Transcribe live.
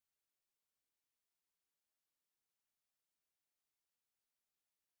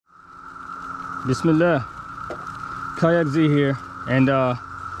Bismillah. Kayak Z here, and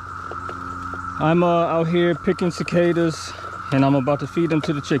I'm out here picking cicadas, and I'm about to feed them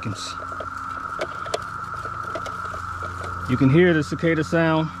to the chickens. You can hear the cicada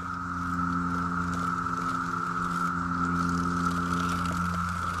sound.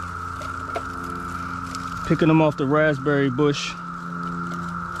 Picking them off the raspberry bush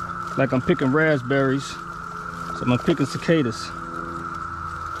like I'm picking raspberries, so I'm picking cicadas.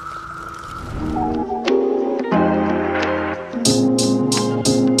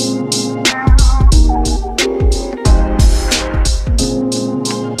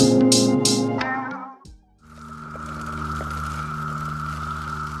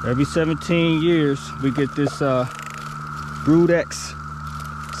 Every 17 years we get this brood X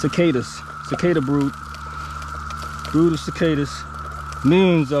cicadas, cicada brood of cicadas,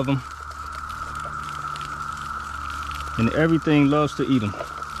 millions of them, and everything loves to eat them,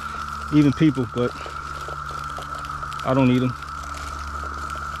 even people, but I don't eat them.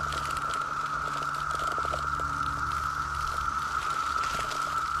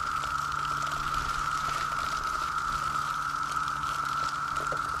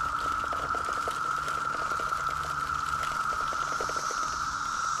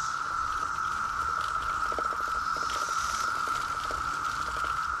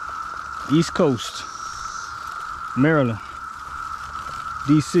 East Coast, Maryland,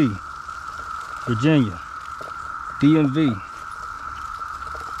 DC, Virginia, DMV.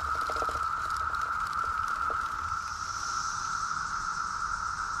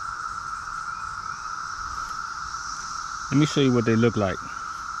 Let me show you what they look like.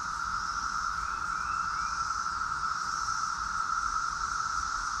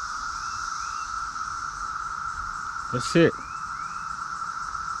 That's it.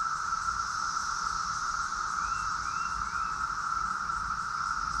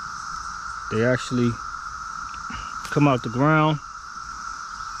 They actually come out the ground.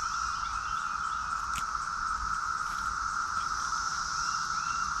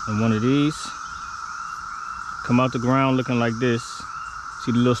 And one of these come out the ground looking like this.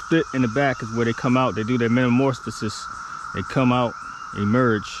 See the little split in the back is where they come out. They do their metamorphosis. They come out,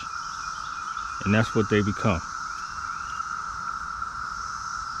 emerge, and that's what they become.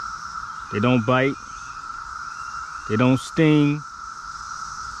 They don't bite. They don't sting.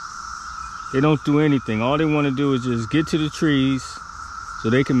 They don't do anything. All they want to do is just get to the trees so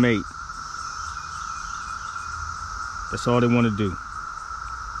they can mate. That's all they want to do.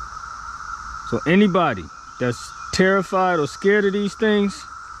 So anybody that's terrified or scared of these things,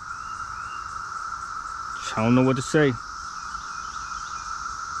 I don't know what to say.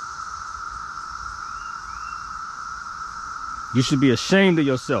 You should be ashamed of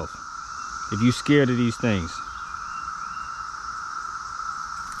yourself if you're scared of these things.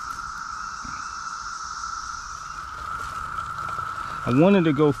 I wanted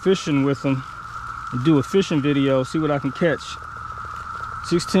to go fishing with them and do a fishing video, see what I can catch.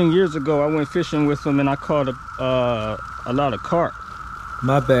 16 years ago, I went fishing with them and I caught a lot of carp.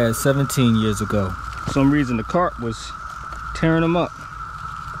 My bad, 17 years ago. For some reason, the carp was tearing them up.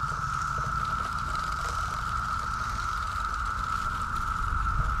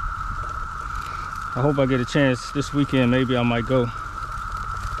 I hope I get a chance this weekend. Maybe I might go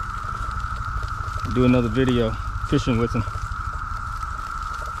do another video fishing with them.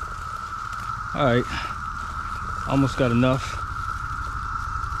 All right, almost got enough.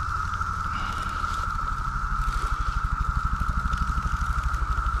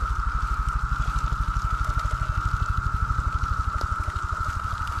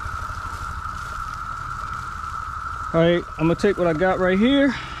 All right, I'm gonna take what I got right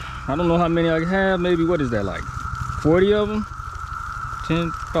here. I don't know how many I have. Maybe, what is that, like 40 of them?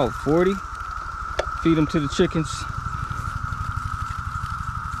 10, about 40. Feed them to the chickens.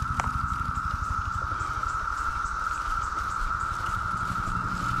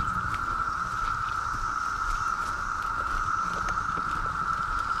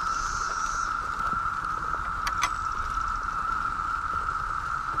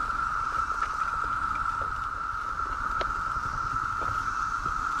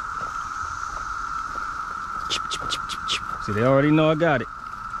 See, they already know I got it.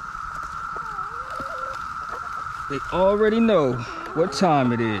 They already know what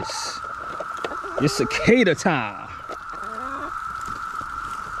time it is. It's cicada time.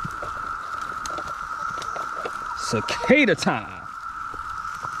 Cicada time.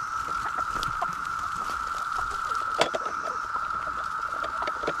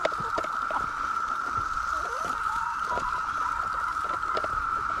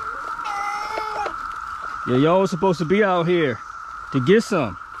 Yeah, y'all was supposed to be out here to get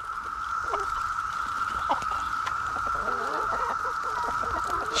some.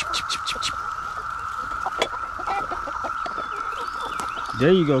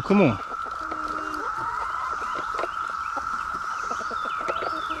 There you go, come on.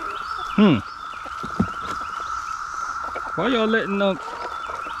 Why y'all letting them?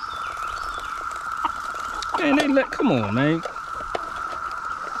 Man, come on, man.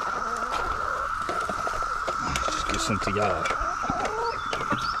 Let's get some to y'all.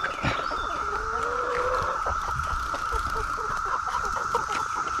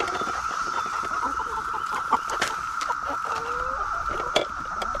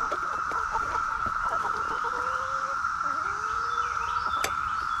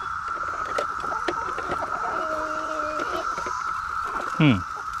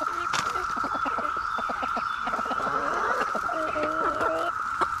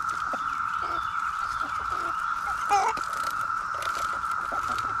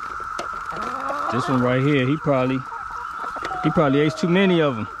 This one right here, he probably ate too many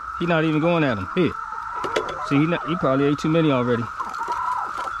of them. He not even going at them. Here, see, he probably ate too many already.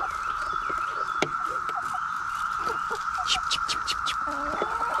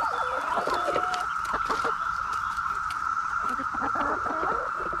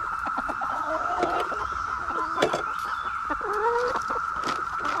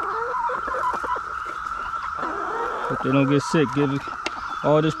 Hope they don't get sick. Give it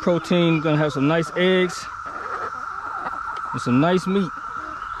all this protein. Gonna have some nice eggs and some nice meat.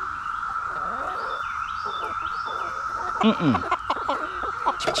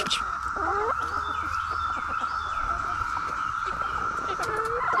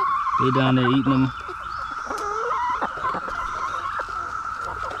 They down there eating them.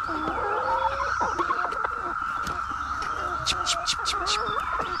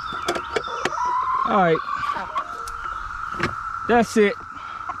 All right, that's it.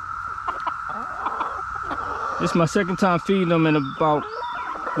 This is my second time feeding them in about,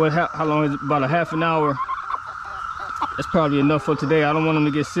 what, how long is it? About a half an hour. That's probably enough for today. I don't want them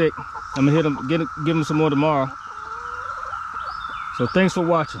to get sick. I'm gonna hit them, give them some more tomorrow. So thanks for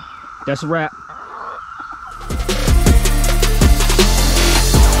watching. That's a wrap.